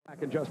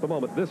Back in just a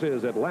moment. This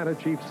is Atlanta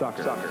Chiefs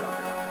soccer.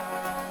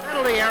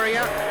 Penalty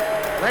area.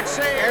 Let's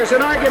see. There's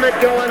an argument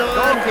going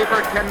on.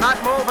 Goalkeeper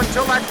cannot move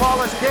until that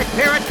ball is kicked.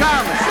 Here it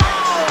comes.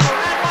 Goal!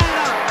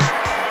 Atlanta!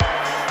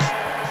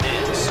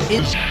 This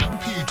is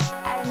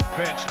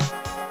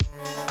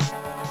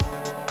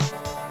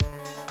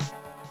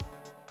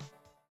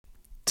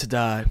To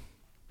die,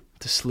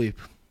 to sleep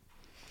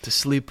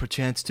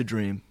perchance to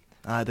dream.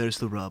 Aye, there's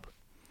the rub.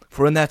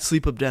 For in that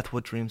sleep of death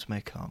what dreams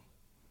may come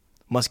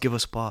must give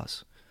us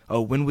pause. Oh,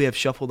 when we have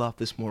shuffled off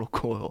this mortal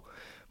coil,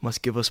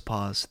 must give us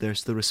pause.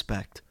 There's the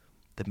respect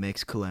that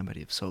makes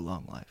calamity of so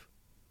long life.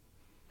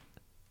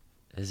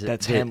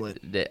 That's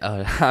Hamlet.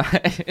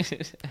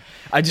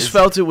 I just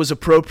felt it was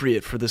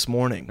appropriate for this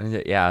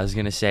morning. Yeah, I was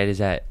gonna say,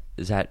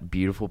 does that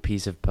beautiful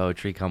piece of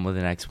poetry come with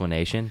an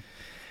explanation?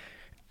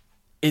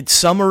 It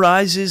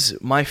summarizes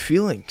my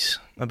feelings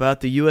about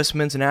the U.S.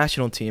 men's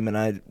national team,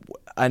 and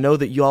I know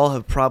that you all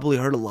have probably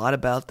heard a lot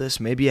about this.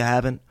 Maybe you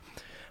haven't,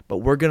 but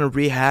we're going to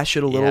rehash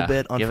it a little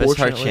bit, unfortunately.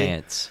 Give us our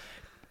chance.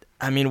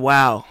 I mean,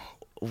 wow,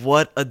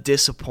 what a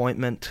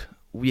disappointment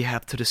we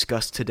have to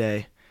discuss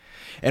today.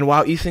 And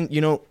wow, Ethan,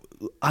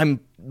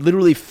 I'm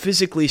literally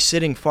physically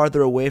sitting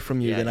farther away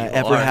from you than I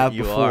ever have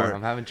before.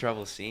 I'm having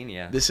trouble seeing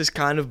you. This is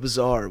kind of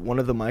bizarre. One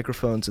of the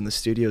microphones in the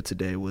studio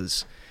today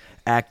was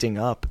acting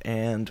up,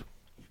 and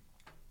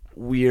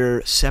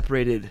we're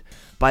separated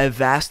by a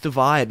vast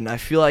divide, and I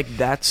feel like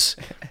that's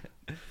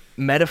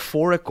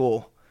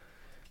metaphorical,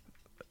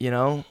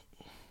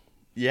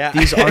 Yeah.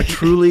 These are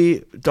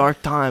truly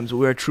dark times.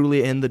 We are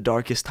truly in the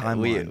darkest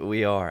timeline.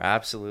 We are,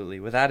 absolutely,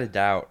 without a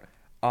doubt.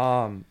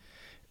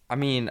 I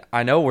mean,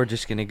 I know we're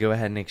just gonna go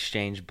ahead and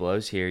exchange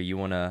blows here. You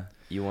wanna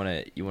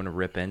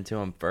rip into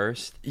them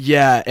first?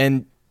 Yeah,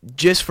 and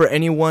just for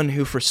anyone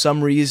who for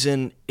some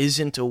reason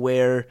isn't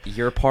aware,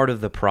 you're part of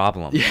the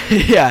problem.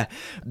 Yeah,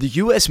 the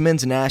U.S.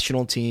 men's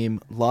national team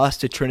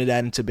lost to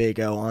Trinidad and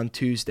Tobago on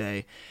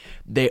Tuesday.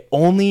 They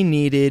only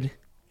needed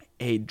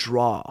a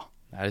draw.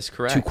 That is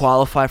correct. To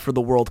qualify for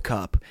the World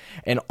Cup.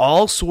 And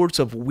all sorts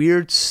of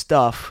weird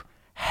stuff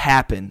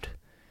happened.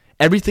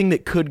 Everything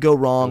that could go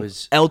wrong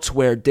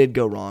elsewhere did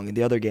go wrong in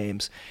the other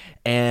games.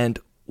 And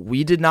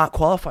we did not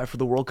qualify for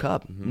the World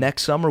Cup. Mm-hmm.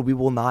 Next summer, we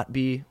will not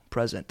be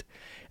present.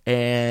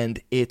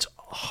 And it's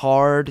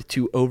hard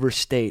to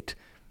overstate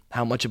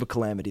how much of a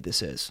calamity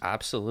this is.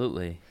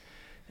 Absolutely.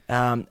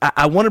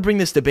 I want to bring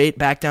this debate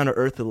back down to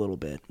earth a little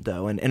bit,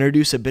 though, and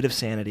introduce a bit of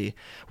sanity,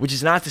 which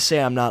is not to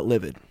say I'm not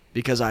livid,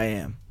 because I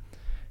am.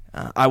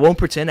 I won't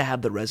pretend to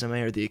have the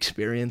resume or the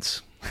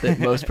experience that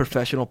most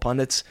professional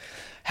pundits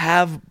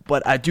have,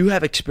 but I do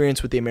have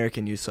experience with the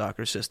American youth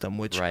soccer system,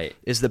 which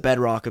is the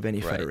bedrock of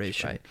any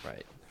federation.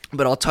 Right.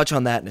 But I'll touch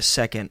on that in a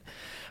second.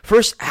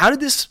 First, how did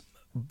this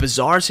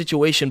bizarre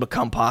situation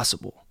become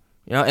possible?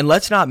 And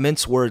let's not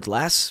mince words.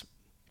 Last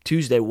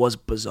Tuesday was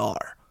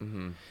bizarre.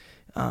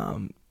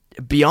 Mm-hmm.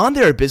 Beyond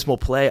their abysmal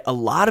play, a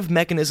lot of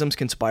mechanisms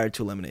conspired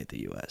to eliminate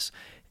the U.S.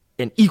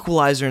 An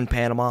equalizer in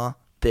Panama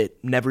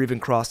that never even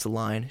crossed the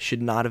line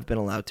should not have been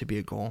allowed to be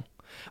a goal.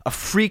 A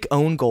freak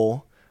own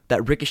goal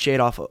that ricocheted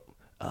off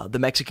the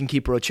Mexican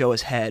keeper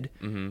Ochoa's head,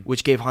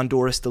 which gave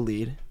Honduras the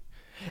lead.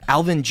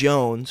 Alvin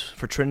Jones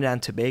for Trinidad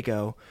and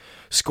Tobago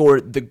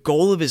scored the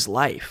goal of his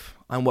life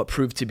on what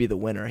proved to be the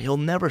winner. He'll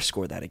never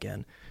score that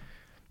again.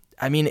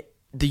 I mean,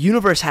 the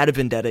universe had a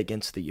vendetta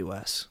against the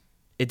U.S.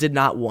 It did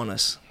not want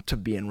us to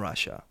be in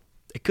Russia.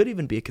 It could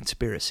even be a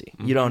conspiracy.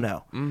 Mm-hmm. You don't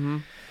know. Mm-hmm.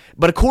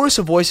 But a chorus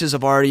of voices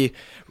have already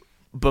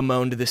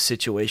bemoaned this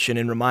situation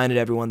and reminded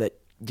everyone that,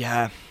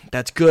 yeah,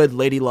 that's good.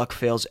 Lady Luck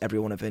fails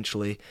everyone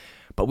eventually.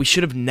 But we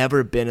should have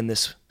never been in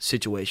this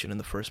situation in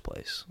the first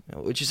place,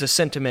 which is a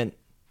sentiment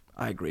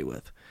I agree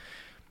with.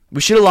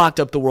 We should have locked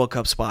up the World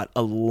Cup spot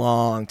a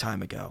long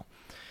time ago.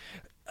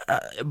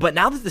 But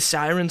now that the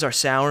sirens are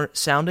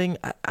sounding,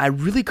 I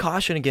really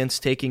caution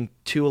against taking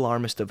too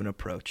alarmist of an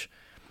approach.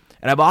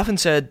 And I've often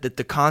said that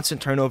the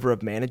constant turnover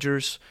of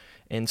managers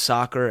in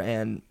soccer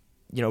and,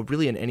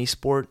 really in any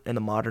sport in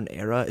the modern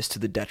era is to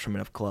the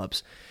detriment of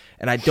clubs.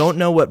 And I don't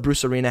know what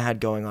Bruce Arena had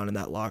going on in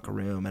that locker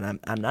room, and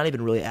I'm not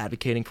even really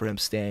advocating for him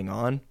staying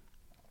on.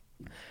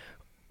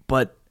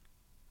 But,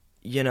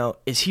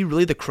 is he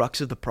really the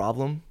crux of the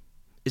problem?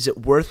 Is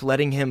it worth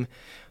letting him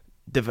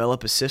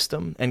develop a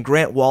system? And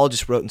Grant Wall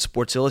just wrote in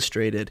Sports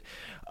Illustrated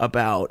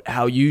about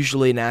how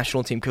usually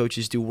national team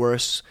coaches do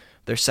worse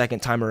their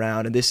second time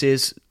around, and this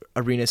is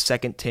Arena's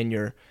second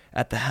tenure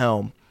at the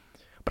helm.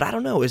 But I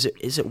don't know, is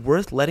it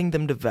worth letting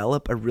them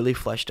develop a really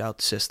fleshed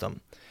out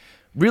system?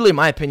 Really,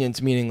 my opinion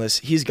is meaningless.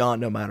 He's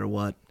gone no matter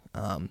what.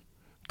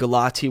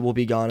 Galati will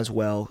be gone as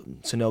well.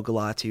 Sunil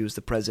Galati, who's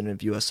the president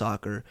of U.S.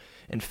 Soccer.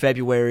 In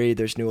February,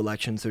 there's new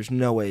elections. There's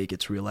no way he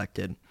gets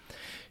reelected.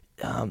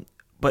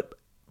 But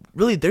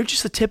really, they're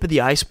just the tip of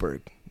the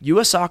iceberg.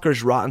 U.S. Soccer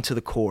is rotten to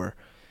the core,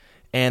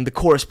 and the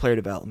core is player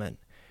development.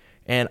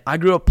 And I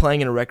grew up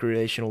playing in a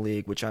recreational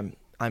league, which I'm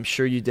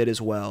sure you did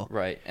as well.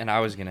 Right, and I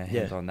was going to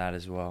hint on that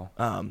as well.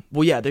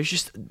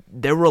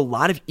 There were a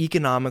lot of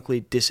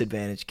economically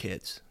disadvantaged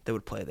kids that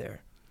would play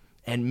there,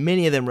 and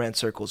many of them ran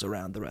circles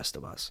around the rest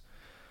of us.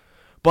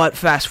 But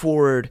fast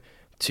forward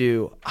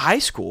to high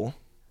school,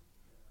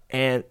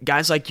 and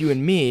guys like you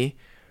and me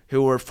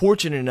who are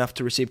fortunate enough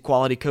to receive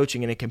quality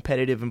coaching in a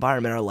competitive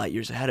environment are light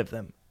years ahead of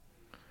them.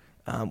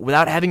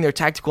 Without having their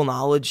tactical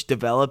knowledge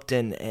developed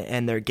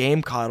and their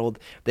game coddled,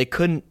 they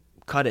couldn't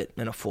cut it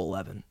in a full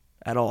 11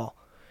 at all.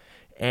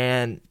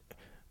 And,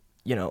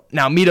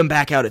 now meet them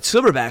back out at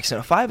Silverbacks in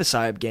a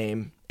five-a-side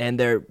game, and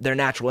their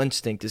natural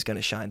instinct is going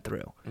to shine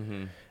through.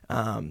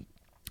 Mm-hmm.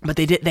 But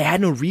they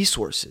had no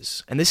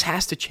resources, and this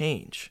has to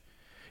change.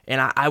 And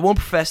I won't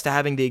profess to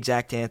having the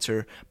exact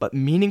answer, but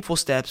meaningful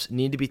steps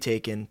need to be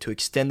taken to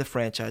extend the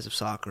franchise of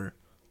soccer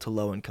to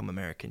low-income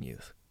American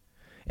youth.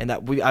 And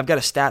I've got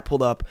a stat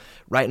pulled up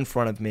right in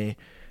front of me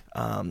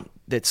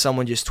that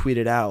someone just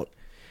tweeted out,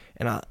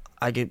 and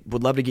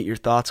would love to get your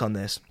thoughts on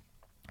this.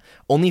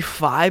 Only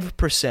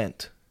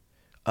 5%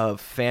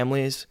 of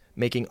families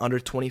making under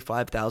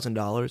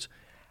 $25,000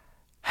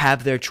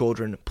 have their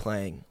children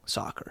playing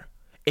soccer.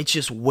 It's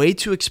just way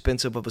too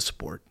expensive of a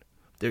sport.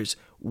 There's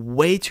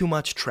way too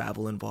much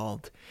travel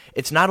involved.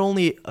 It's not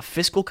only a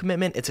fiscal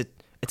commitment, it's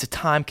a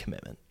time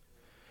commitment.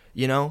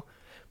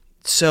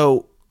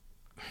 So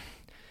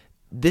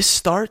this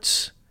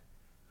starts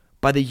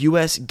by the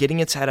U.S. getting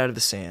its head out of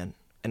the sand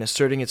and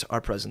asserting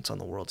our presence on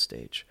the world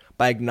stage,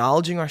 by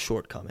acknowledging our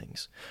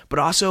shortcomings, but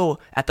also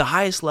at the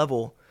highest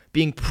level,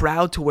 being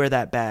proud to wear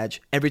that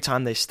badge every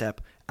time they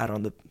step out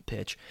on the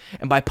pitch,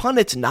 and by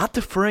pundits not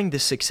deferring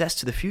this success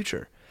to the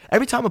future.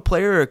 Every time a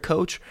player or a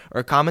coach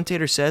or a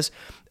commentator says,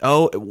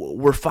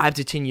 we're 5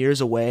 to 10 years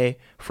away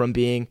from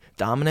being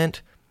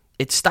dominant,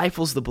 it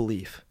stifles the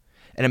belief.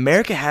 And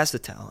America has the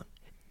talent.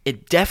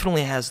 It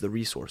definitely has the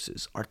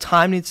resources. Our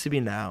time needs to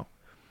be now.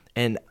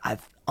 And I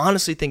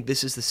honestly think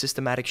this is the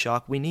systematic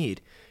shock we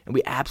need. And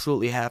we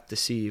absolutely have to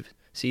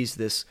seize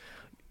this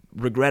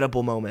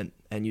regrettable moment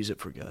and use it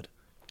for good.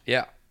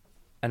 Yeah.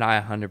 And I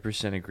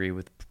 100% agree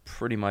with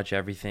pretty much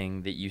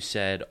everything that you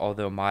said,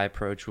 although my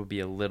approach will be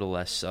a little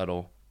less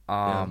subtle.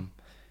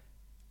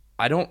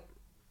 I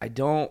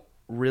don't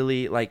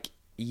really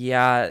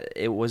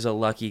it was a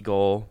lucky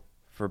goal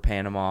for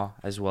Panama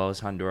as well as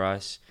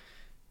Honduras.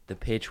 The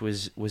pitch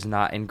was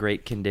not in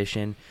great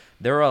condition.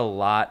 There are a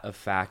lot of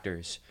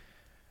factors,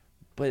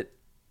 but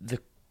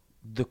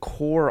the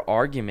core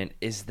argument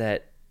is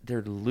that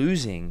they're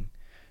losing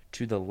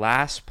to the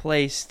last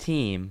place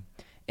team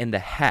in the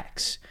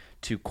Hex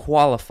to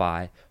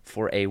qualify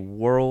for a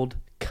World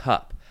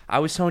Cup. I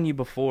was telling you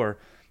before,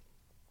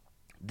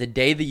 the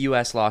day the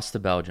U.S. lost to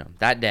Belgium,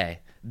 that day,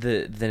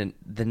 the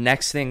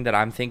next thing that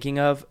I'm thinking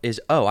of is,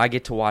 I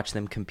get to watch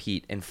them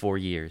compete in 4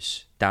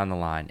 years down the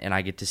line, and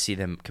I get to see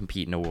them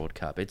compete in a World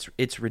Cup.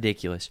 It's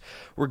ridiculous.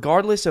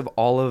 Regardless of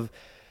all of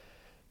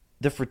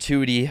the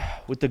fortuity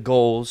with the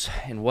goals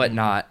and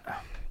whatnot,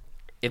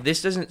 if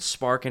this doesn't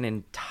spark an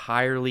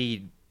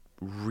entirely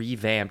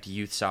revamped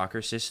youth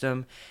soccer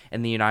system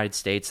in the United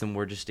States, then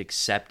we're just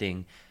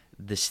accepting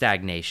the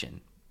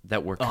stagnation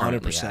that we're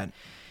currently 100%. At.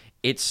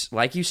 It's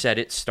like you said,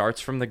 it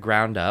starts from the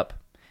ground up,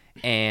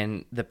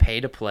 and the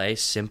pay to play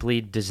simply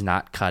does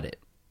not cut it.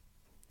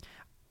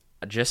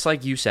 Just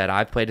like you said,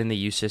 I've played in the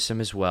youth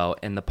system as well,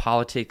 and the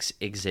politics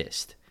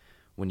exist.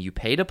 When you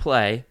pay to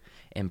play,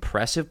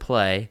 impressive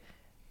play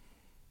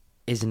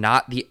is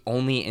not the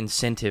only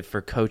incentive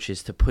for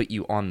coaches to put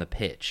you on the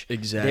pitch.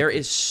 Exactly. There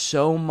is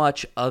so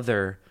much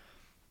other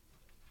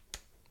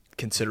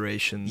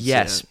considerations.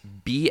 Yes,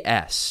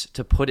 BS,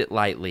 to put it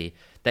lightly,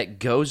 that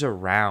goes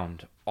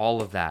around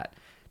all of that.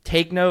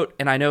 Take note,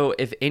 and I know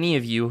if any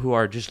of you who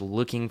are just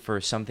looking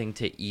for something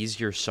to ease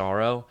your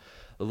sorrow,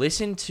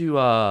 listen to,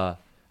 I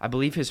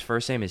believe his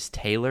first name is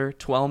Taylor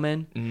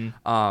Twellman.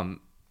 Mm-hmm.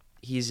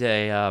 He's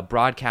a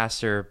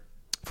broadcaster.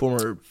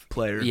 Former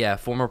player. Yeah,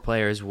 former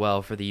player as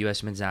well for the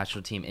U.S. men's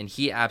national team, and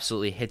he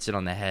absolutely hits it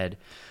on the head.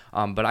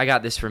 But I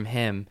got this from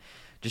him.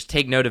 Just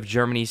take note of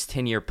Germany's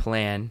 10-year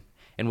plan,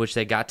 in which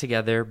they got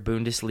together,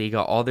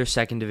 Bundesliga, all their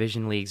second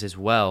division leagues as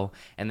well,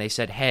 and they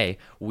said, hey,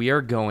 we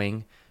are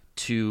going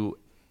to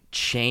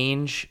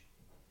change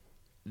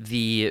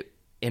the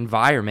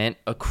environment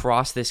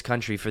across this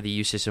country for the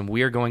youth system.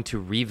 We are going to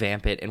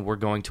revamp it, and we're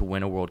going to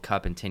win a World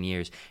Cup in 10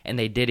 years. And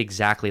they did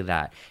exactly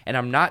that. And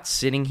I'm not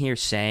sitting here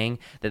saying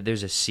that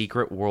there's a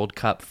secret World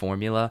Cup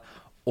formula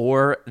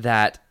or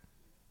that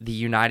the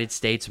United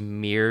States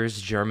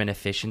mirrors German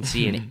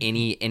efficiency in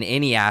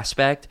any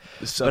aspect.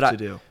 It's tough to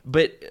do.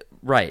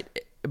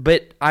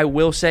 But I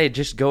will say,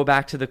 just go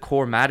back to the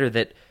core matter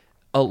that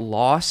a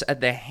loss at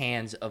the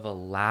hands of a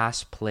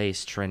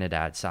last-place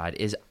Trinidad side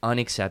is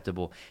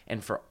unacceptable.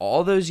 And for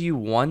all those you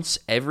once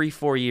every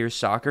 4 years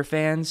soccer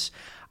fans,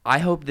 I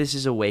hope this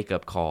is a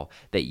wake-up call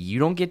that you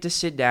don't get to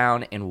sit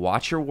down and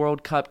watch your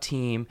World Cup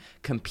team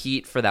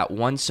compete for that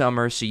one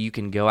summer so you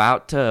can go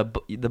out to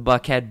the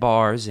Buckhead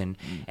bars and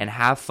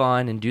have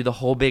fun and do the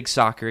whole big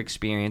soccer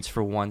experience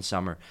for one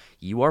summer.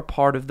 You are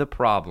part of the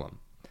problem.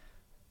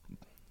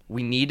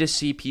 We need to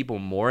see people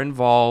more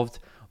involved,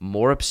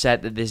 more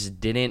upset that this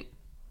didn't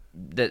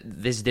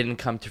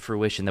come to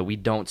fruition, that we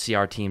don't see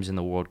our teams in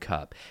the World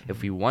Cup.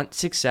 If we want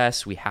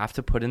success, we have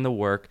to put in the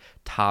work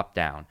top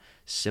down.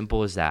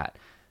 Simple as that.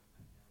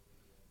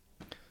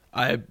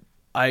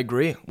 I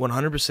agree,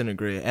 100%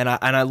 agree, and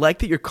I like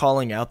that you're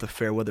calling out the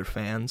fair weather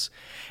fans,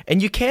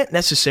 and you can't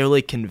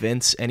necessarily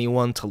convince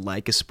anyone to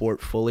like a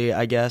sport fully,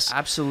 I guess.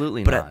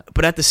 Absolutely but not.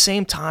 But at the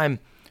same time,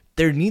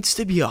 there needs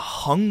to be a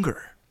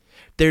hunger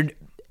there,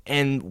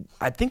 and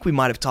I think we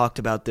might have talked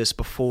about this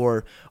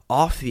before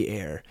off the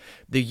air.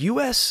 The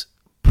U.S.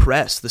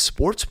 press, the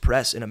sports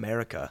press in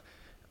America,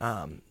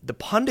 the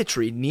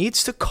punditry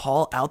needs to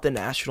call out the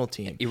national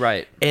team.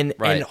 Right. And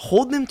right.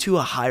 hold them to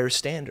a higher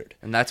standard.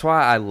 And that's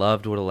why I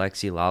loved what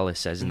Alexi Lawless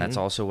says, and Mm-hmm. that's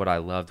also what I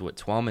loved what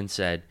Twellman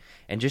said.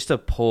 And just to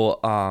pull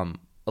a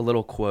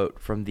little quote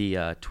from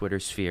the Twitter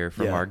sphere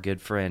from Yeah. our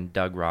good friend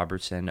Doug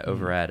Robertson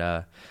over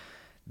at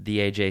the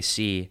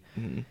AJC.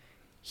 Mm-hmm.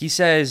 He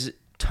says,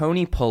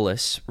 Tony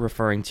Pulis,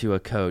 referring to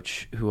a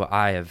coach who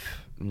I have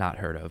not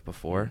heard of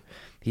before,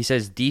 he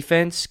says,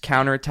 defense,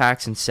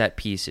 counterattacks, and set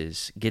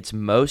pieces gets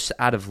most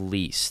out of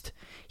least.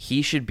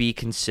 He should be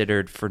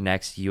considered for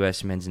next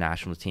U.S. men's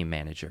national team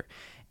manager.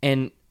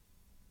 And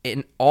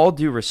in all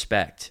due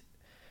respect,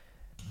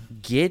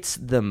 gets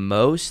the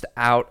most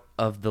out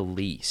of the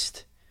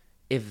least.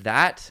 If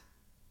that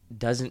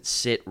doesn't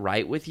sit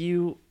right with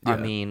you, I Yeah.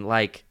 mean,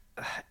 like,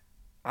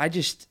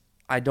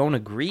 I don't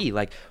agree.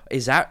 Like,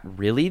 is that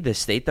really the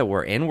state that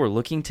we're in? We're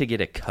looking to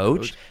get a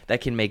coach that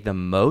can make the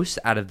most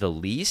out of the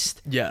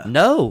least? Yeah.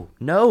 No.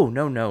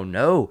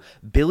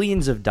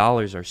 Billions of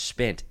dollars are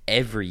spent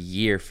every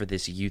year for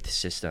this youth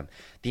system,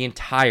 the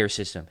entire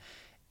system.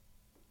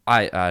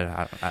 I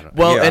don't know.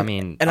 Well,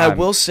 Yeah, I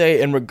will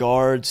say in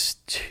regards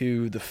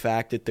to the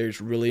fact that there's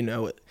really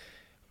no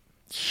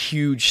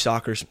huge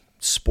soccer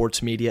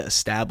sports media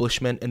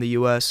establishment in the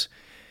U.S.,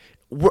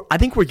 I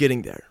think we're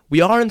getting there.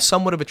 We are in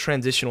somewhat of a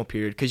transitional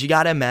period because you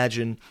got to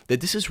imagine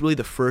that this is really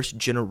the first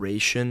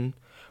generation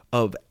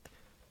of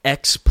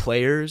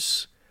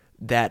ex-players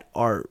that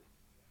were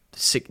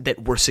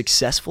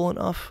successful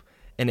enough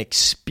and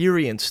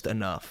experienced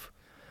enough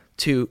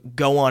to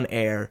go on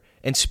air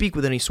and speak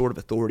with any sort of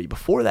authority.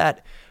 Before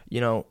that,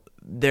 the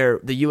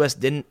U.S.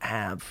 didn't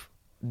have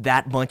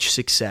that much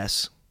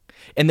success,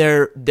 and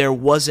there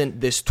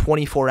wasn't this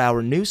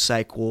 24-hour news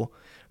cycle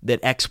that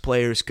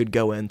ex-players could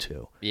go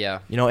into.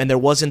 Yeah. And there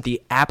wasn't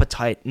the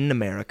appetite in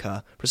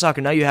America for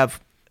soccer. Now you have,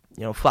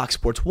 Fox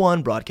Sports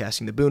 1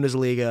 broadcasting the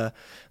Bundesliga.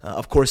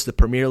 Of course, the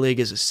Premier League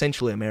is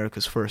essentially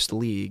America's first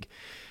league.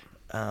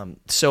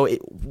 So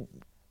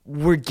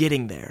we're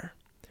getting there.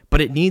 But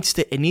it needs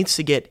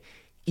to get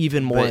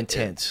even more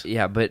intense.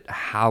 Yeah, but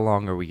how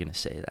long are we going to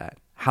say that?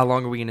 How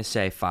long are we going to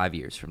say 5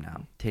 years from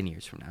now, 10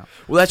 years from now?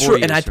 Well, that's 4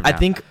 true. And years from I now?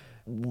 think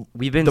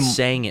We've been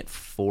saying it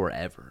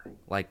forever.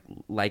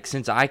 Like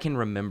since I can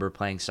remember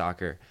playing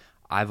soccer,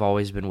 I've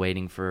always been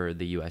waiting for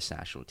the U.S.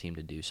 national team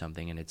to do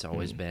something, and it's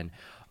always been,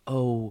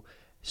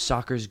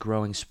 soccer's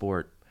growing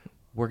sport.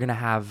 We're going to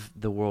have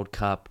the World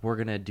Cup. We're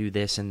going to do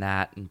this and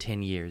that in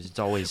 10 years. It's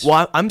always...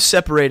 Well, I'm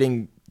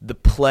separating the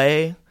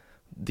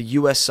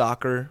U.S.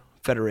 Soccer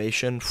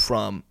Federation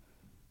from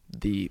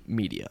the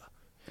media.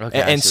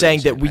 Okay, And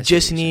saying that we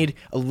just need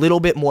a little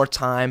bit more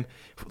time,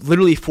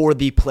 literally for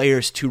the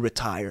players to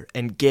retire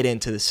and get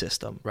into the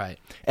system. Right.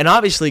 And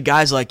obviously,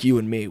 guys like you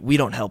and me, we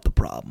don't help the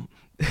problem.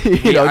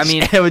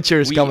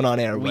 Amateurs coming on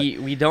air.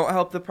 We don't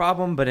help the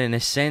problem, but in a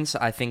sense,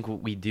 I think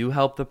we do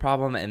help the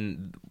problem,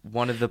 and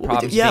one of the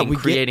problems being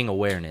creating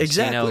awareness.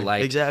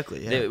 Exactly.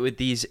 Exactly. Yeah. With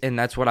these, and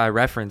that's what I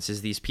reference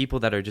is these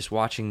people that are just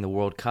watching the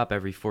World Cup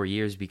every 4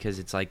 years because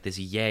it's like this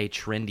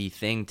trendy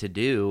thing to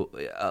do,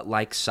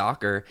 like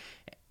soccer.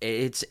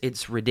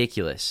 It's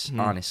ridiculous,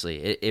 honestly.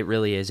 It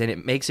really is. And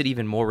it makes it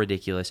even more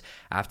ridiculous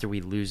after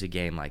we lose a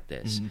game like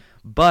this.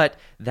 But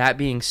that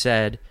being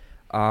said,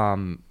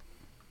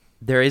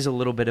 there is a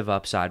little bit of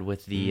upside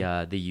with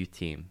the youth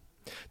team.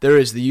 There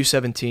is the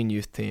U17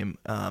 youth team.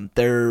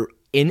 They're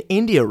in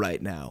India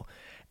right now.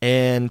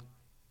 And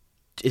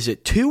is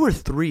it 2 or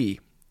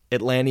 3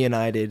 Atlanta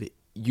United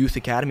youth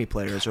academy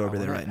players are over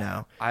there right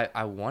now?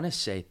 I want to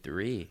say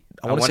 3.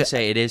 I want to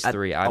say it is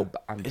 3. I'm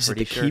is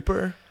pretty it the sure.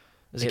 keeper?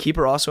 Is the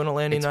keeper also an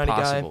Atlanta United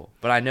possible. guy?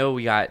 But I know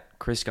we got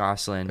Chris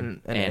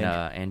Goslin and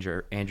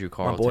Andrew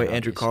Carlton. My boy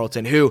Andrew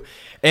Carlton,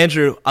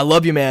 Andrew, I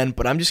love you, man,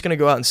 but I'm just going to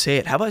go out and say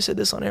it. Have I said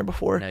this on air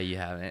before? No, you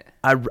haven't.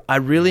 I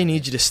really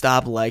need you to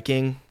stop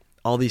liking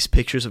all these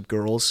pictures of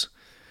girls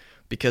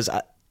because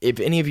if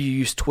any of you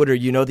use Twitter,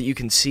 you know that you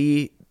can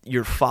see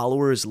your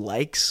followers'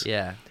 likes.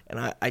 Yeah.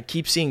 And I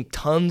keep seeing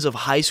tons of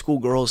high school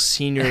girls'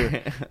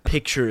 senior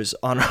pictures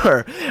on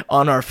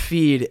our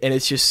feed, and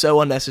it's just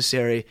so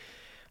unnecessary.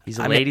 He's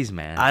a ladies'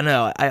 man. I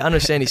know. I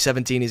understand he's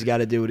 17. He's got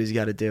to do what he's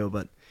got to do.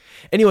 But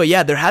anyway,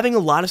 yeah, they're having a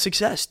lot of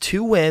success.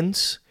 2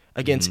 wins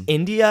against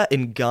India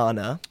and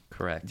Ghana.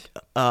 Correct.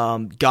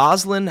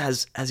 Goslin,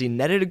 has he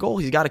netted a goal?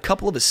 He's got a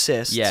couple of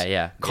assists.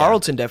 Yeah.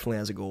 Carlton definitely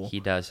has a goal. He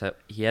does.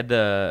 He had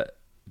the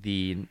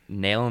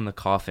nail in the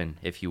coffin,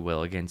 if you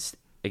will, against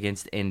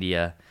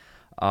India.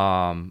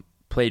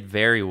 Played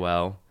very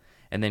well.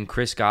 And then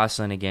Chris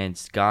Goslin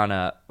against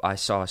Ghana, I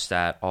saw a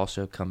stat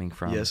also coming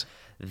from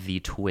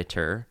the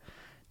Twitter.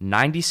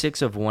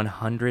 96 of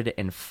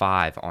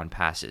 105 on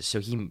passes. So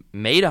he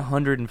made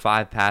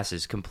 105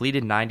 passes,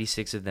 completed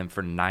 96 of them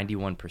for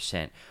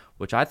 91%,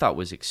 which I thought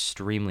was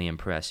extremely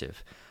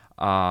impressive.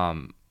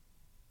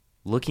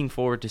 Looking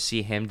forward to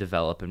see him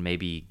develop and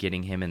maybe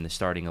getting him in the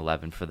starting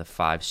 11 for the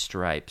Five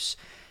Stripes.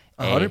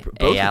 Alex.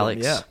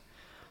 Them,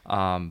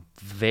 yeah.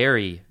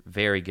 Very,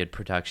 very good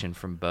production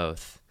from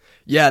both.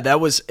 Yeah, that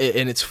was,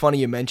 and it's funny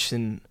you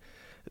mention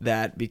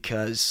that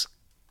because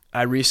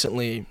I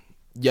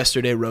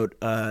yesterday wrote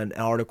an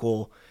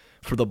article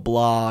for the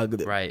blog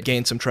that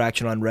gained some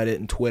traction on Reddit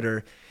and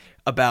Twitter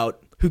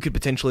about who could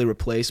potentially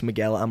replace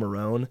Miguel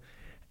Almirón.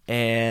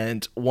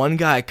 And one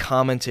guy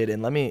commented,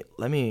 and let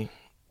me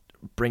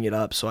bring it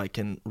up so I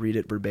can read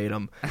it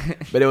verbatim.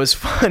 But it was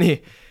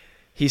funny.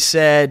 He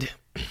said,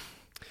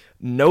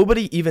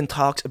 "Nobody even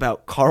talks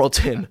about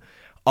Carlton.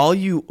 All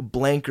you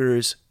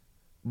blankers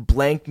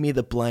blank me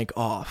the blank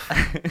off."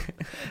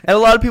 And a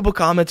lot of people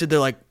commented, they're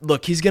like,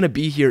 look, he's going to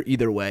be here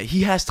either way.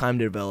 He has time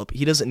to develop.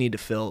 He doesn't need to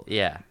fill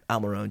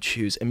Almirón's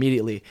shoes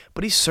immediately.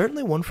 But he's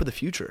certainly one for the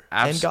future.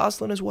 And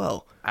Gosselin as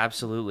well.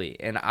 Absolutely.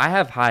 And I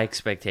have high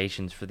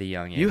expectations for the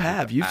young. You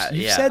have. You've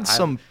said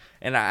some.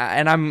 And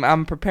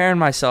I'm preparing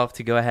myself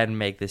to go ahead and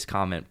make this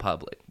comment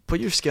public. Put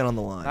your skin on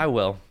the line. I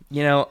will.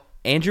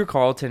 Andrew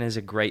Carlton is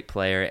a great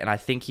player, and I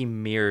think he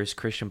mirrors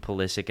Christian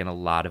Pulisic in a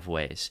lot of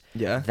ways.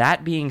 Yeah.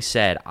 That being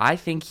said, I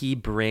think he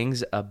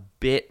brings a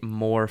bit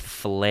more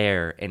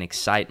flair and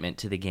excitement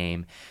to the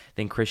game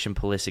than Christian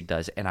Pulisic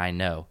does, and I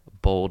know,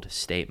 bold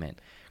statement.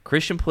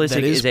 Christian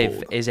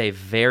Pulisic is a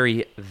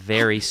very,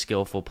 very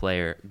skillful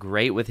player,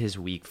 great with his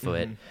weak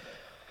foot.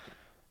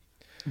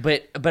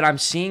 Mm-hmm. But I'm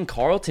seeing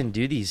Carlton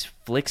do these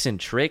flicks and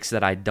tricks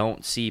that I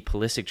don't see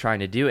Pulisic trying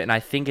to do, and I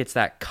think it's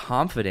that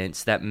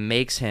confidence that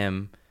makes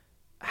him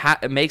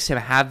have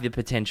the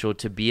potential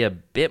to be a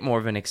bit more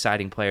of an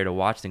exciting player to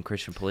watch than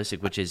Christian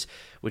Pulisic, which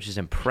is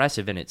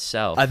impressive in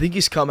itself. I think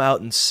he's come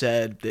out and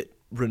said that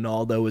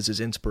Ronaldo was his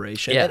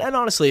inspiration. Yeah. And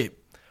honestly,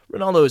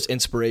 Ronaldo is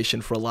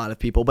inspiration for a lot of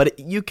people, but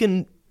you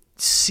can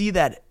see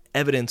that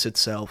evidence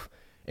itself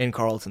in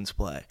Carlton's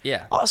play.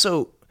 Yeah.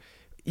 Also,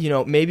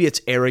 maybe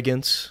it's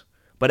arrogance,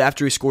 but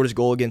after he scored his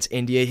goal against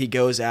India, he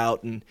goes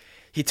out and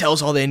he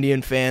tells all the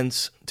Indian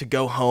fans to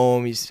go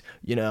home. He's,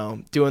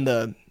 doing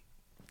the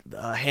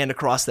hand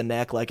across the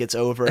neck like it's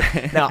over.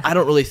 Now, I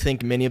don't really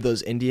think many of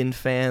those Indian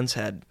fans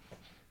had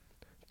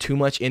too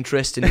much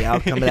interest in the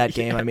outcome of that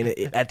game. I mean,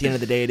 at the end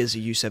of the day, it is a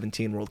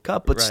U17 World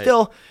Cup, but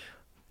still,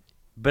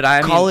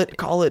 call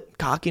it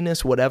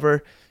cockiness,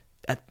 whatever.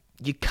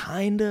 You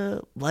kind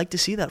of like to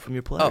see that from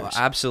your players. Oh,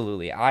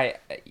 absolutely.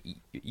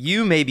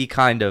 You may be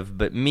kind of,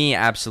 but me,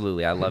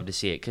 absolutely. I love to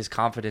see it because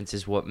confidence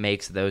is what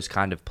makes those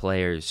kind of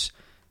players.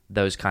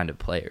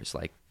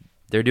 Like,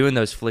 they're doing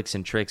those flicks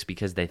and tricks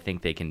because they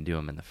think they can do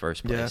them in the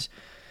first place.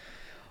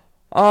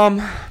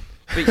 Yeah.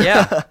 But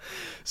yeah.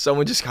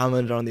 Someone just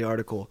commented on the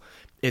article.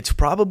 It's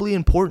probably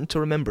important to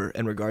remember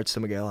in regards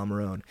to Miguel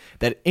Almirón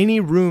that any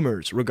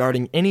rumors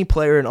regarding any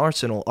player in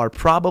Arsenal are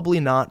probably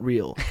not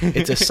real.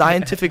 It's a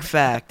scientific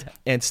fact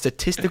and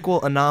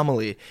statistical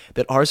anomaly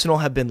that Arsenal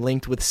have been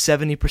linked with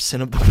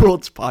 70% of the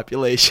world's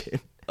population.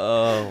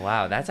 Oh,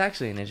 wow. That's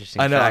actually an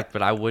interesting fact,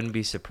 but I wouldn't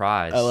be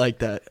surprised. I like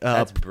that.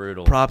 That's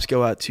brutal. Props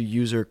go out to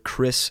user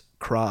Chris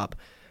Krob.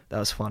 That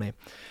was funny.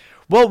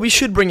 Well, we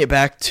should bring it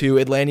back to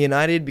Atlanta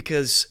United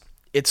because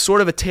it's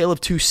sort of a tale of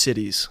two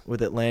cities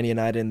with Atlanta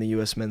United and the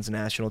U.S. men's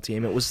national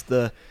team. It was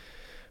the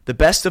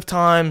best of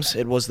times.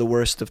 It was the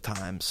worst of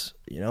times.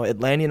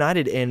 Atlanta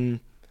United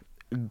in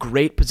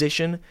great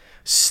position.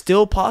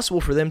 Still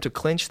possible for them to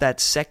clinch that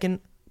second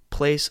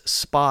place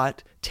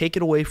spot, take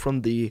it away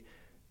from the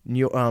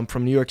New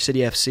York City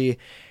FC,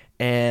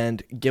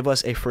 and give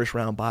us a first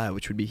round bye,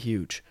 which would be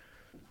huge.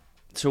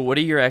 So what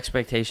are your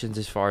expectations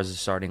as far as the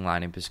starting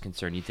lineup is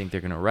concerned? You think they're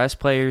going to rest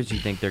players? You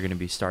think they're going to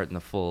be starting the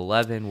full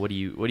 11? What are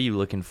you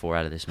looking for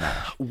out of this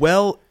match?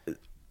 Well,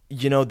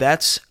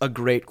 that's a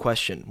great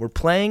question. We're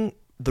playing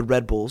the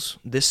Red Bulls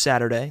this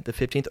Saturday, the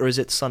 15th, or is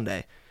it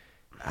Sunday?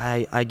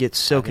 I get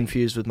so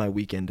confused with my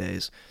weekend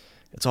days.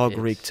 It's all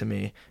Greek to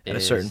me at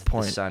a certain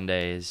point.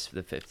 Sunday is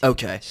the 15th.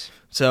 Okay.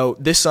 So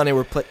this Sunday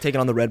we're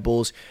taking on the Red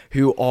Bulls,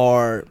 who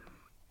are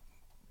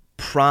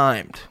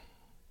primed.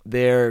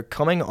 They're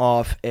coming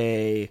off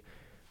a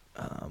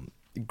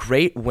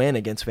great win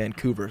against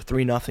Vancouver,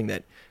 3-0,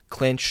 that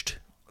clinched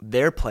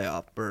their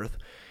playoff berth.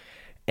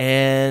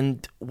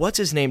 And what's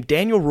his name?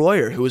 Daniel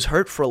Royer, who was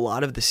hurt for a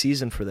lot of the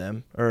season for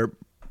them, or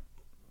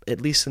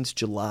at least since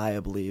July, I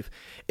believe,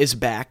 is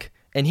back.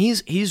 And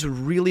he's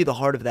really the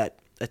heart of that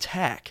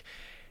attack.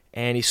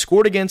 And he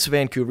scored against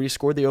Vancouver. He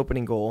scored the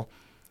opening goal.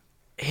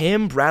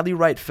 Him, Bradley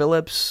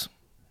Wright-Phillips,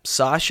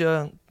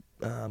 Sasha,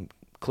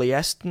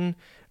 Cleaston,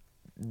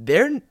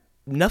 they're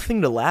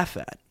nothing to laugh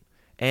at.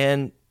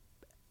 And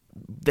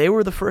they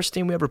were the first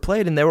team we ever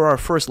played, and they were our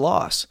first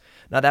loss.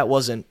 Now, that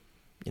wasn't,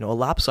 a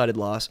lopsided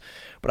loss,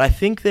 but I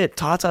think that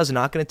Tata's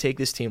not going to take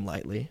this team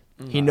lightly.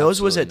 He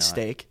knows what's at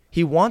stake.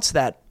 He wants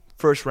that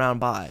first round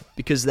bye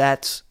because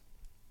that's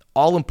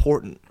all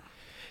important,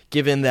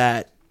 given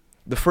that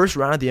the first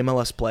round of the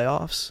MLS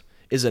playoffs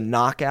is a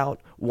knockout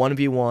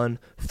 1v1,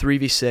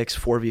 3v6,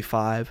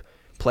 4v5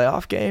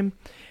 playoff game.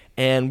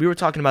 And we were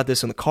talking about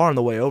this in the car on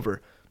the way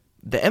over.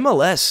 The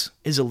MLS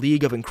is a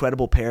league of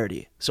incredible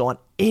parity. So on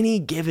any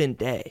given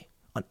day,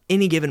 on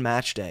any given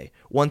match day,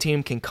 one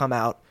team can come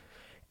out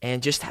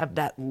and just have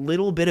that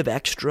little bit of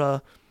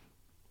extra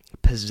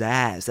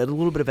pizzazz, that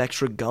little bit of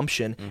extra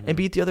gumption, and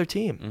beat the other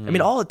team. I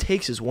mean, all it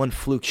takes is one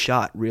fluke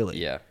shot, really.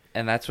 Yeah,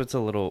 and that's what's a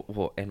little,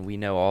 well, and we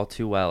know all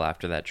too well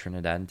after that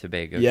Trinidad and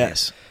Tobago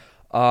Yes.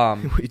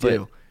 game. We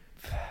do.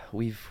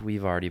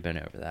 We've already been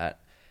over that.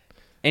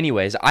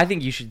 Anyways, I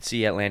think you should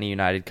see Atlanta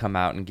United come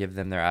out and give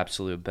them their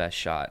absolute best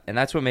shot. And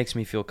that's what makes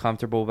me feel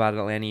comfortable about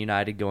Atlanta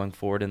United going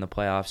forward in the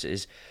playoffs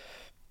is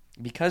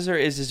because there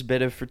is this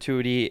bit of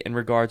fortuity in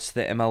regards to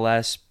the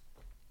MLS.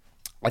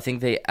 I think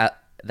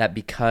that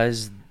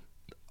because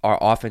our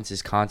offense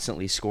is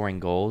constantly scoring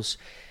goals,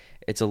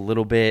 it's a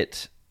little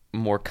bit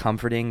more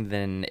comforting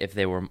than if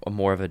they were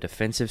more of a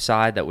defensive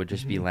side that would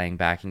just be laying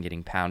back and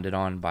getting pounded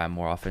on by a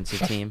more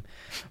offensive team.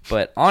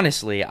 But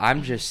honestly,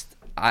 I'm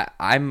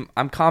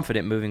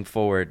confident moving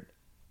forward.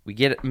 We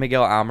get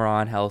Miguel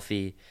Almiron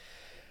healthy.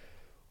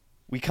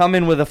 We come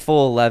in with a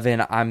full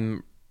 11.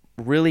 I'm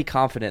really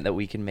confident that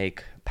we can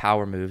make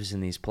power moves in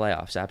these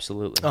playoffs.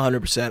 Absolutely.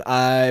 100%.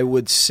 I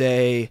would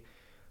say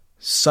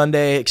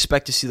Sunday,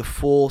 expect to see the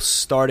full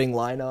starting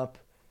lineup,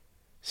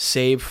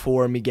 save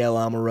for Miguel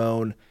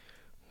Almiron.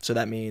 So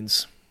that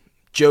means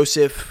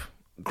Joseph,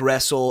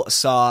 Gressel,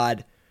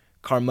 Assad,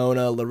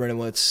 Carmona,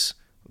 Larinowitz,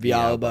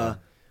 Villalba,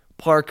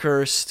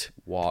 Parkhurst,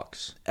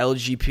 Walks,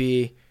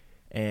 LGP,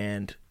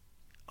 and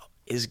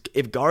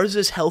if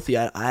Garza's healthy,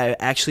 I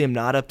actually am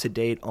not up to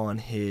date on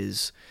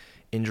his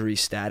injury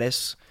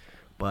status,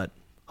 but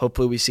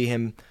hopefully we see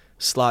him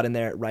slot in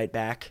there at right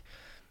back.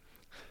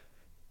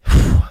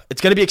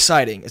 It's going to be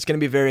exciting. It's going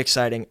to be very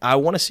exciting. I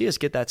want to see us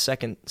get that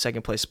second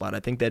place spot. I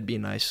think that'd be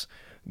nice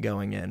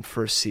going in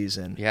first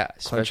season. Yeah,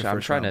 especially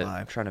I'm trying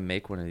to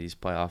make one of these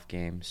playoff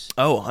games.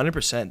 Oh,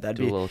 100%. That'd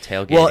be a little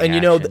tailgating. Well, and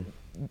action.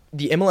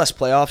 The MLS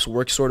playoffs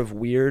work sort of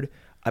weird.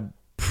 I'm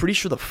pretty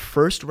sure the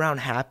first round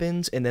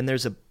happens and then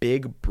there's a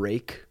big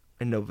break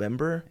in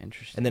November.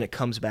 Interesting. And then it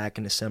comes back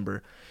in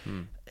December.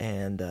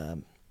 And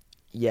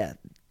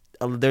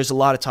there's a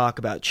lot of talk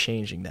about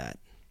changing that.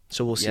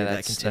 So we'll see if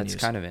that continues.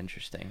 That's kind of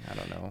interesting. I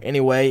don't know.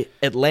 Anyway,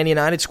 Atlanta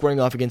United squaring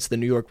off against the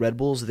New York Red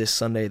Bulls this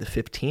Sunday the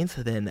 15th,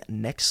 then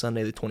next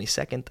Sunday the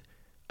 22nd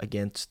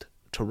against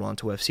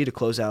Toronto FC to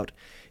close out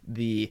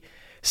the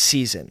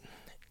season.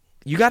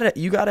 You got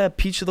a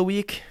peach of the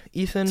week,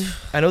 Ethan?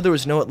 I know there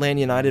was no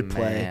Atlanta United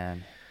play.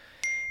 Man.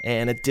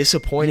 And a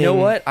disappointing You know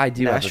what? I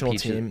do national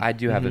have a peach. team. I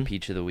do have a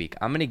peach of the week.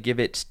 I'm going to give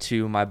it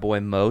to my boy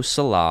Mohamed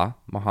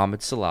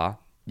Salah.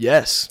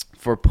 Yes.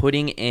 For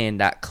putting in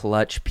that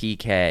clutch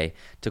PK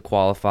to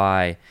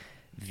qualify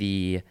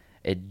the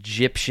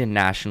Egyptian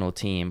national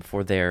team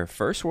for their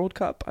first World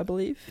Cup, I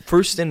believe.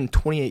 First in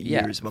 28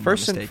 years, if I'm not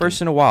mistaken.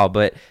 First in a while,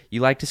 but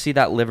you like to see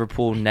that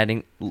Liverpool boy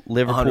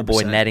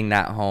 100%. netting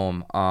that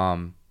home.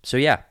 So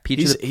yeah,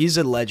 he's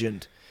a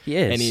legend. He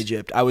is in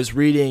Egypt. I was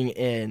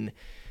reading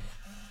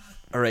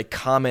a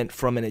comment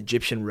from an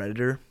Egyptian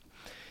Redditor,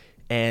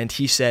 and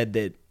he said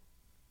that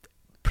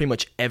pretty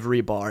much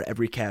every bar,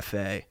 every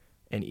cafe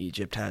in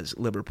Egypt has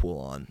Liverpool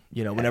on,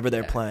 whenever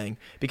they're playing,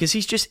 because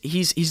he's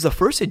the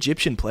first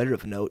Egyptian player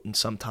of note in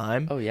some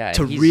time. Oh yeah,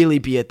 to really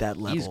be at that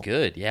level. He's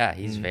good. Yeah,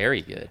 he's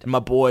very good.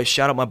 And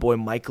shout out my boy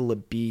Michael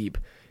Labib,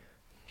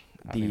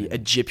 the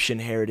Egyptian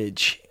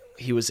heritage.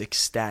 He was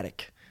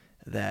ecstatic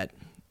that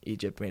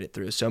Egypt made it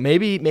through. So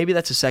maybe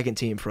that's a second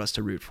team for us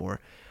to root for.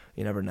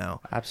 You never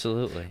know.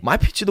 Absolutely. My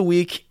pitch of the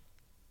week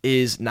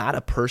is not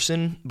a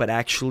person, but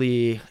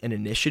actually an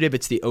initiative.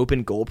 It's the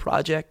Open Goal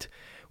Project,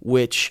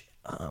 which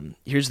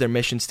here's their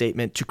mission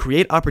statement: to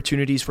create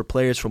opportunities for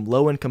players from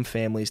low-income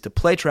families to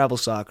play travel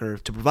soccer,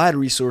 to provide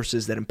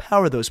resources that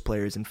empower those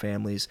players and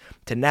families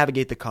to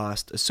navigate the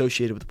cost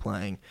associated with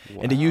playing,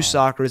 and to use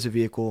soccer as a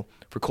vehicle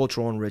for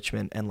cultural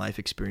enrichment and life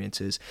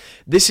experiences.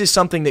 This is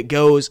something that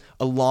goes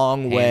a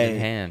long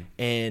way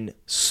in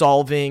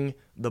solving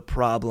the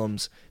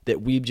problems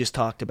that we've just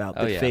talked about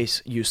that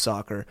face youth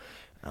soccer.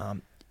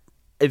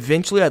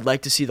 Eventually, I'd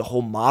like to see the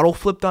whole model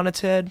flipped on its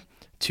head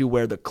to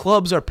where the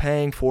clubs are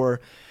paying for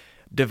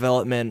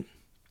development.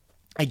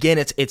 Again,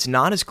 it's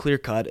not as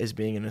clear-cut as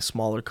being in a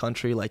smaller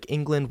country like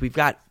England. We've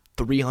got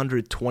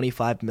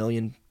 325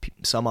 million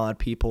some odd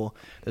people.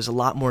 There's a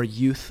lot more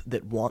youth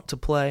that want to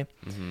play.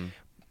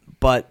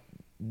 But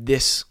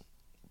this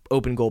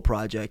Open Goal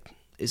Project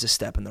is a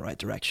step in the right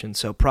direction.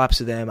 So props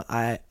to them.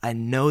 I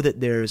know that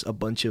there's a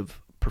bunch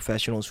of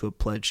professionals who have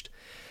pledged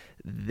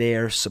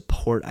their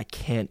support. I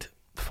can't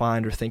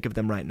find or think of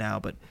them right now,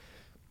 but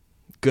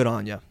good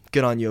on you.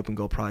 Good on you, Open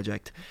Goal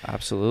Project.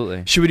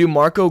 Absolutely. Should we do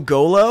Marco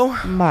Golo?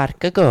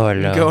 Marco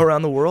Golo. Go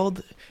around the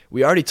world?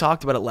 We already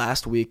talked about it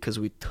last week because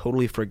we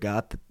totally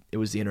forgot that it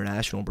was the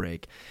international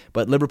break.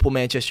 But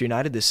Liverpool-Manchester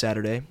United this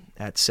Saturday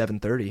at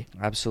 7:30.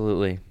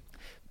 Absolutely.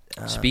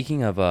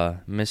 Speaking of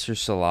Mr.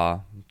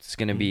 Salah, it's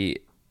going to be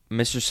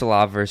Mr.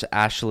 Salah versus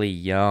Ashley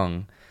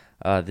Young.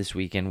 this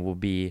weekend will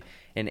be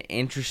an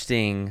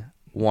interesting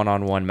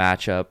one-on-one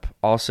matchup.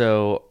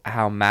 Also,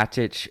 how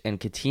Matic and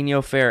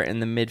Coutinho fare in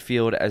the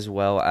midfield, as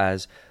well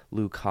as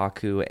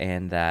Lukaku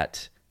and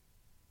that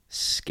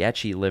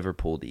sketchy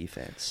Liverpool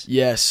defense.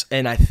 Yes,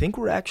 and I think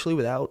we're actually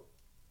without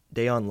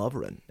Dejan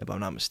Lovren, if I'm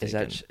not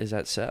mistaken. Is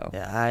that so?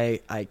 Yeah,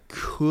 I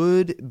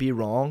could be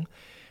wrong,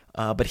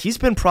 but he's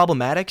been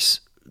problematic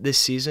this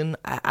season.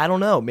 I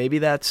don't know. Maybe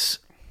that's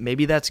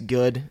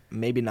good.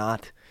 Maybe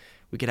not.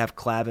 We could have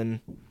Clavin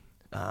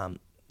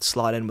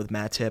slot in with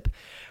Matip.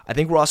 I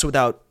think we're also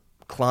without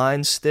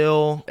Klein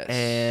still, Yes.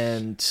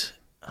 and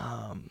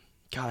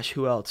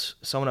who else?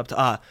 Someone up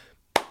to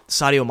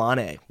Sadio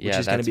Mane, which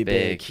is going to be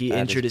big. He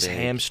injured his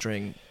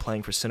hamstring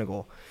playing for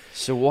Senegal.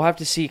 So we'll have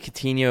to see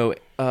Coutinho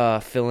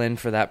fill in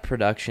for that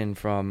production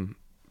from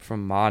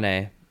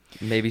Mane.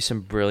 Maybe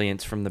some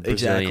brilliance from the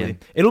Brazilian.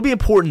 Exactly. It'll be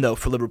important though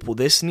for Liverpool.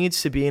 This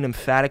needs to be an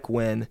emphatic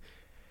win.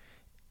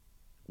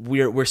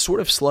 We're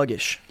sort of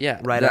sluggish. Yeah,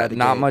 right out of the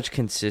not gate. Much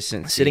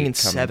consistency Sitting in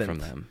coming seventh from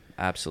them.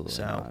 Absolutely.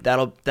 So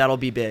not. that'll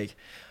be big.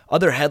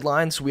 Other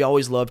headlines, we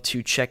always love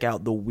to check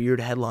out the weird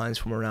headlines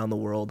from around the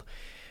world.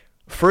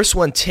 First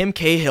one, Tim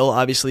Cahill,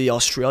 obviously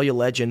Australia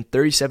legend,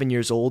 37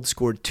 years old,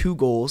 scored 2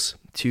 goals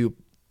to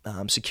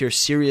secure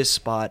Australia's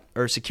spot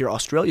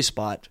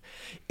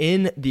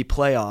in the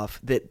playoff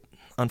that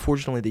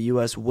unfortunately the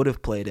U.S. would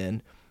have played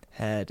in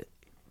had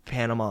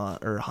Panama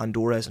or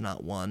Honduras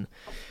not won.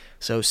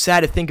 So sad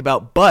to think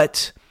about,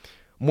 but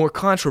more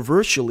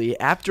controversially,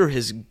 after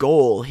his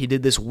goal, he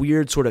did this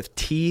weird sort of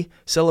tea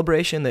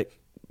celebration that,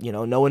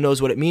 no one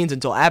knows what it means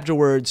until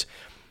afterwards.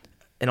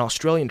 An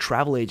Australian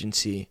travel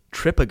agency,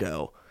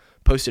 Tripago,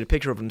 posted a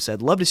picture of him and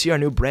said, "Love to see our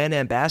new brand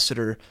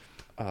ambassador,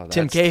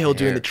 Tim Cahill,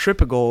 doing the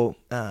Tripago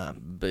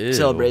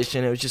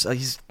celebration." It was just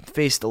he's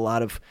faced a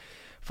lot of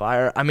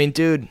fire. I mean,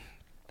 dude,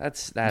 I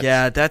think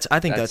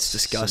that's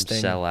disgusting.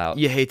 Some sellout.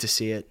 You hate to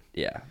see it.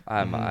 Yeah,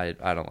 I don't like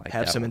that.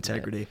 Have some one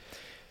integrity.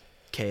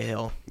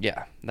 Cahill.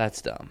 Yeah,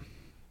 that's dumb.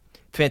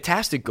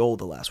 Fantastic goal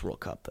the last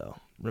World Cup, though.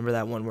 Remember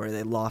that one where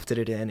they lofted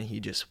it in and he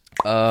just...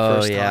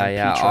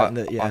 Australia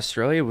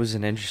was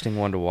an interesting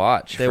one to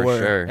watch, they for were,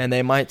 sure. And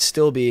they might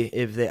still be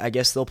if they... I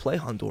guess they'll play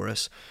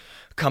Honduras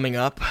coming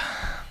up,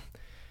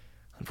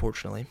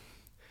 unfortunately.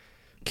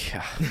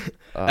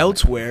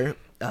 Elsewhere,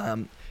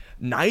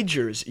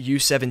 Niger's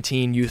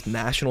U17 youth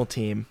national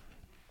team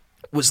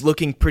was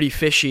looking pretty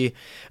fishy.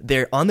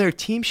 On their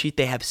team sheet,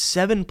 they have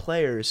 7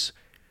 players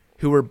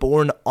who were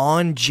born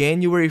on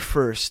January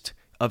 1st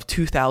of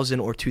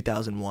 2000 or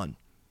 2001.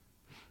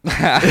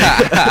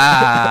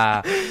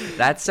 That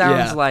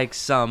sounds like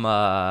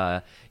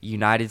some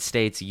United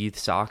States youth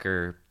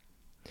soccer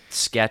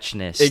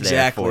sketchness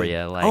there for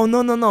you. Like, oh,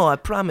 no, I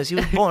promise. He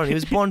was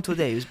born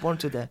today.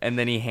 And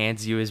then he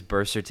hands you his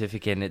birth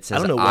certificate and it says, I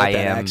don't know what I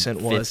that am accent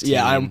 15, was.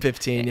 Yeah, I'm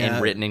 15, yeah.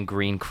 And written in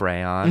green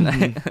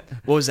crayon.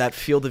 What was that?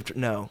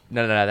 No,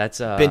 that's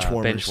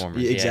Benchwarmers.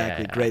 Yeah,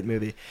 exactly. yeah. Great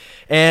movie.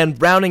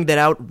 And rounding that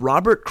out,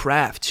 Robert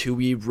Kraft, who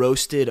we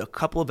roasted a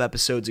couple of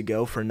episodes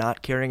ago for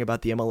not caring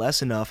about the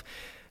MLS enough,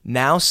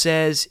 now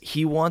says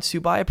he wants to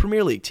buy a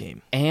Premier League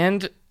team.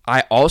 And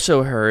I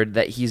also heard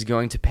that he's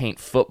going to paint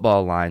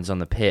football lines on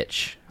the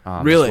pitch.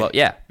 Really? Well.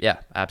 Yeah,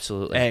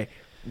 absolutely. Hey,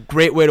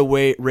 great way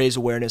to raise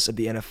awareness of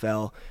the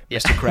NFL,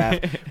 Mr.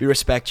 Kraft. We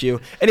respect you.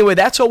 Anyway,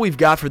 that's all we've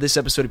got for this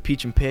episode of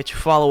Peach and Pitch.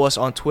 Follow us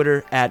on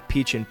Twitter at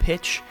Peach and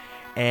Pitch,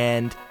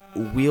 and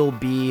we'll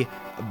be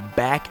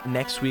back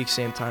next week,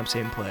 same time,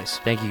 same place.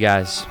 Thank you,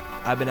 guys.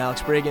 I've been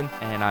Alex Bragan.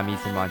 And I'm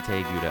Ethan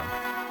Monteagudo.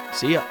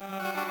 See ya.